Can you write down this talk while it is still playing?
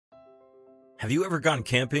Have you ever gone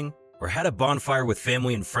camping or had a bonfire with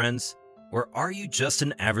family and friends? Or are you just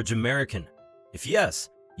an average American? If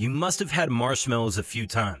yes, you must have had marshmallows a few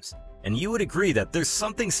times, and you would agree that there's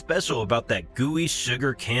something special about that gooey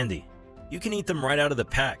sugar candy. You can eat them right out of the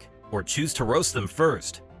pack or choose to roast them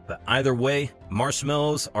first, but either way,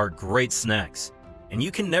 marshmallows are great snacks, and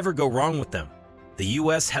you can never go wrong with them. The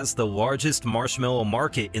US has the largest marshmallow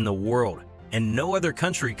market in the world, and no other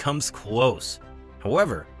country comes close.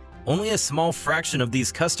 However, only a small fraction of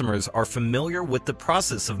these customers are familiar with the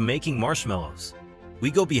process of making marshmallows.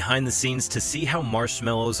 We go behind the scenes to see how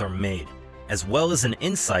marshmallows are made, as well as an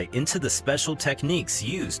insight into the special techniques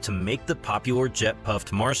used to make the popular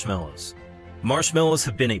jet-puffed marshmallows. Marshmallows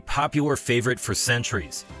have been a popular favorite for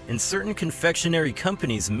centuries, and certain confectionery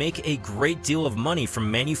companies make a great deal of money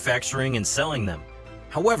from manufacturing and selling them.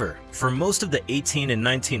 However, for most of the 1800s and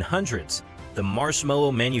 1900s, the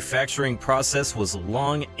marshmallow manufacturing process was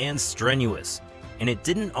long and strenuous, and it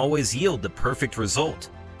didn't always yield the perfect result.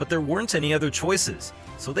 But there weren't any other choices,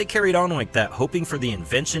 so they carried on like that, hoping for the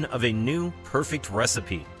invention of a new, perfect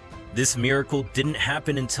recipe. This miracle didn't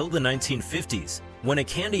happen until the 1950s, when a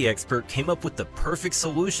candy expert came up with the perfect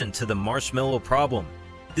solution to the marshmallow problem.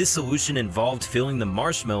 This solution involved filling the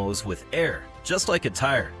marshmallows with air, just like a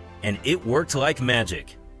tire, and it worked like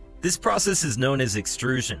magic. This process is known as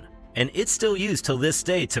extrusion, and it's still used till this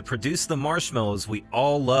day to produce the marshmallows we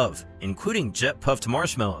all love, including jet-puffed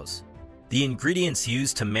marshmallows. The ingredients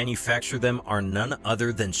used to manufacture them are none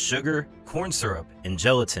other than sugar, corn syrup, and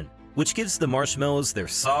gelatin, which gives the marshmallows their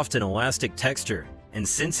soft and elastic texture. And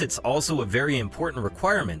since it's also a very important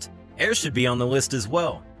requirement, air should be on the list as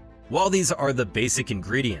well. While these are the basic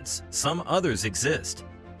ingredients, some others exist,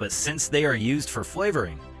 but since they are used for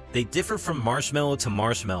flavoring, they differ from marshmallow to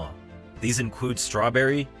marshmallow. These include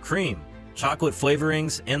strawberry, cream, chocolate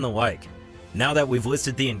flavorings, and the like. Now that we've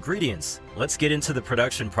listed the ingredients, let's get into the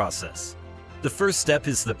production process. The first step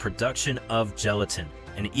is the production of gelatin,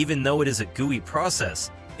 and even though it is a gooey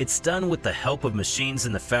process, it's done with the help of machines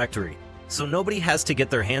in the factory, so nobody has to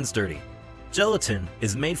get their hands dirty. Gelatin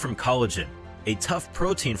is made from collagen, a tough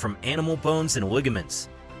protein from animal bones and ligaments.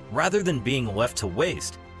 Rather than being left to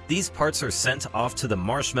waste, these parts are sent off to the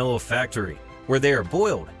marshmallow factory, where they are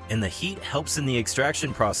boiled, and the heat helps in the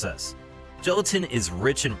extraction process. Gelatin is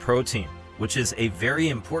rich in protein, which is a very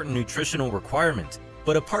important nutritional requirement,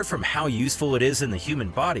 but apart from how useful it is in the human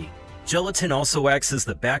body, gelatin also acts as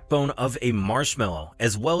the backbone of a marshmallow,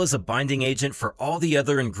 as well as a binding agent for all the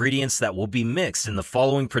other ingredients that will be mixed in the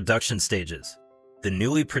following production stages. The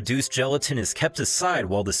newly produced gelatin is kept aside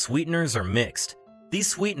while the sweeteners are mixed. These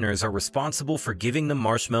sweeteners are responsible for giving the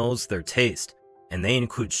marshmallows their taste, and they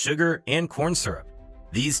include sugar and corn syrup.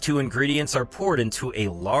 These two ingredients are poured into a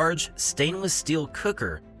large stainless steel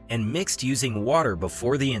cooker and mixed using water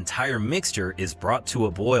before the entire mixture is brought to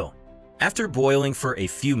a boil. After boiling for a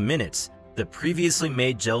few minutes, the previously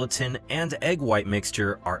made gelatin and egg white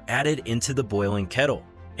mixture are added into the boiling kettle,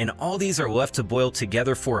 and all these are left to boil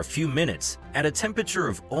together for a few minutes at a temperature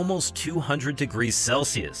of almost 200 degrees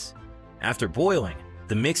Celsius. After boiling,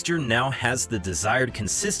 the mixture now has the desired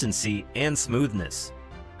consistency and smoothness.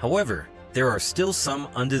 However, there are still some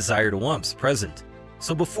undesired lumps present,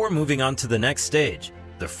 so before moving on to the next stage,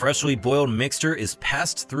 the freshly boiled mixture is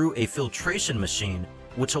passed through a filtration machine,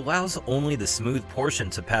 which allows only the smooth portion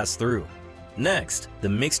to pass through. Next, the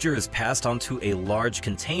mixture is passed onto a large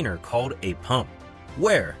container called a pump,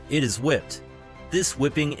 where it is whipped. This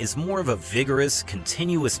whipping is more of a vigorous,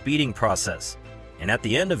 continuous beating process, and at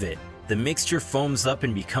the end of it, the mixture foams up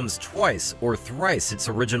and becomes twice or thrice its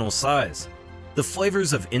original size. The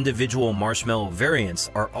flavors of individual marshmallow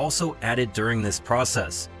variants are also added during this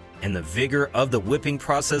process, and the vigor of the whipping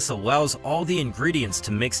process allows all the ingredients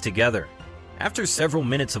to mix together. After several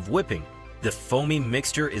minutes of whipping, the foamy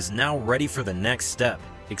mixture is now ready for the next step,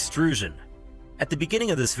 extrusion. At the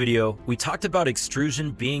beginning of this video, we talked about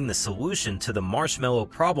extrusion being the solution to the marshmallow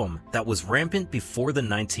problem that was rampant before the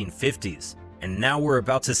 1950s. And now we're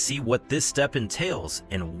about to see what this step entails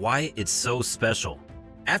and why it's so special.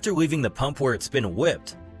 After leaving the pump where it's been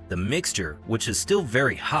whipped, the mixture, which is still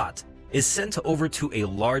very hot, is sent over to a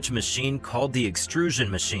large machine called the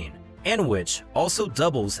extrusion machine, and which also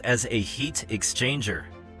doubles as a heat exchanger.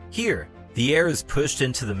 Here, the air is pushed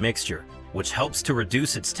into the mixture, which helps to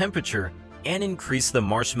reduce its temperature and increase the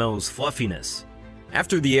marshmallow's fluffiness.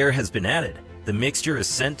 After the air has been added, the mixture is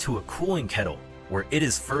sent to a cooling kettle, where it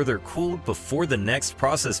is further cooled before the next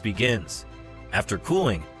process begins. After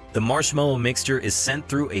cooling, the marshmallow mixture is sent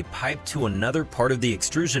through a pipe to another part of the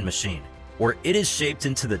extrusion machine, where it is shaped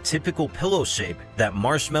into the typical pillow shape that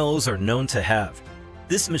marshmallows are known to have.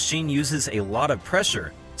 This machine uses a lot of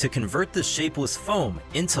pressure to convert the shapeless foam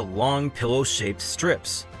into long pillow-shaped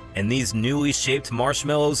strips. And these newly shaped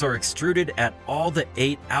marshmallows are extruded at all the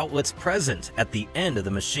 8 outlets present at the end of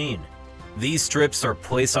the machine. These strips are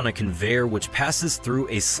placed on a conveyor which passes through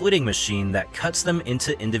a slitting machine that cuts them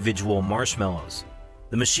into individual marshmallows.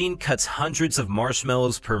 The machine cuts hundreds of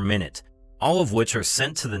marshmallows per minute, all of which are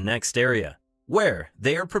sent to the next area, where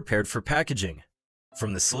they are prepared for packaging.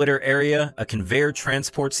 From the slitter area, a conveyor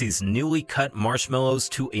transports these newly cut marshmallows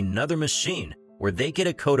to another machine where they get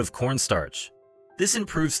a coat of cornstarch. This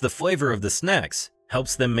improves the flavor of the snacks,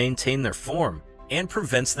 helps them maintain their form, and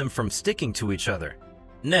prevents them from sticking to each other.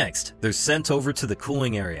 Next, they're sent over to the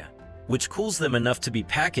cooling area, which cools them enough to be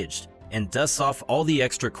packaged and dusts off all the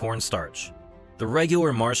extra cornstarch. The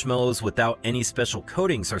regular marshmallows without any special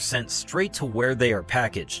coatings are sent straight to where they are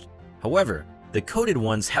packaged. However, the coated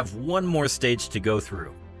ones have one more stage to go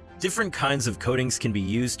through. Different kinds of coatings can be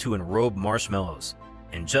used to enrobe marshmallows,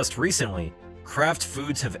 and just recently, Kraft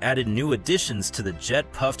Foods have added new additions to the Jet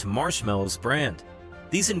Puffed Marshmallows brand.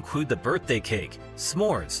 These include the birthday cake,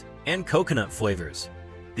 s'mores, and coconut flavors.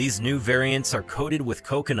 These new variants are coated with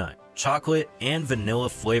coconut, chocolate, and vanilla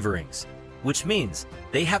flavorings, which means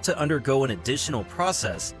they have to undergo an additional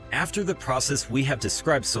process after the process we have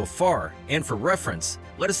described so far, and for reference,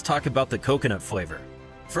 let us talk about the coconut flavor.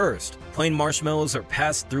 First, plain marshmallows are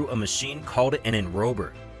passed through a machine called an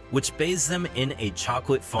enrober, which bathes them in a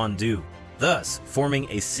chocolate fondue, thus forming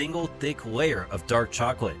a single thick layer of dark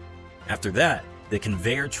chocolate. After that, the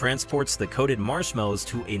conveyor transports the coated marshmallows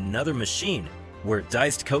to another machine where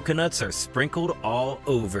diced coconuts are sprinkled all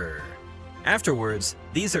over. Afterwards,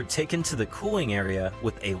 these are taken to the cooling area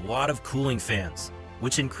with a lot of cooling fans,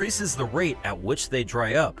 which increases the rate at which they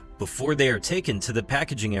dry up before they are taken to the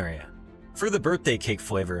packaging area. For the birthday cake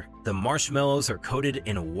flavor, the marshmallows are coated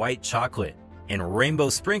in white chocolate, and rainbow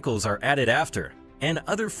sprinkles are added after, and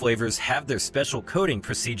other flavors have their special coating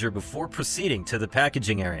procedure before proceeding to the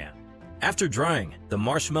packaging area. After drying, the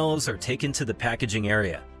marshmallows are taken to the packaging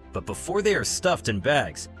area, but before they are stuffed in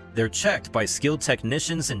bags, they're checked by skilled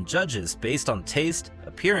technicians and judges based on taste,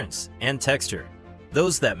 appearance, and texture.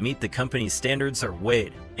 Those that meet the company's standards are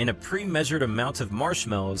weighed, and a pre-measured amount of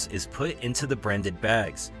marshmallows is put into the branded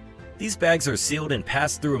bags. These bags are sealed and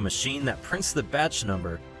passed through a machine that prints the batch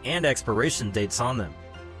number and expiration dates on them.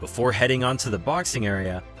 Before heading onto the boxing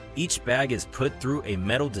area, each bag is put through a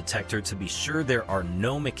metal detector to be sure there are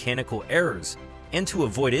no mechanical errors and to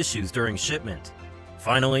avoid issues during shipment.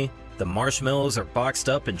 Finally, the marshmallows are boxed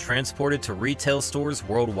up and transported to retail stores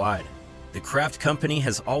worldwide. The Kraft company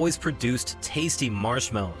has always produced tasty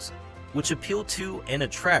marshmallows, which appeal to and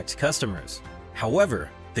attract customers. However,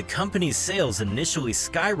 the company's sales initially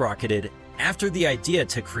skyrocketed after the idea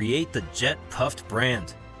to create the Jet Puffed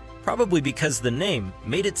brand, probably because the name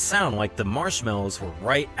made it sound like the marshmallows were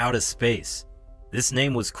right out of space. This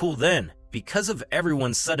name was cool then because of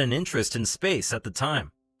everyone's sudden interest in space at the time,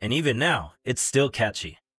 and even now, it's still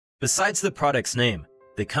catchy. Besides the product's name,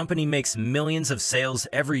 the company makes millions of sales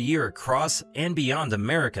every year across and beyond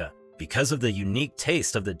America because of the unique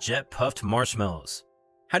taste of the Jet Puffed marshmallows.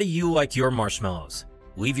 How do you like your marshmallows?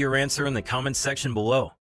 Leave your answer in the comments section below.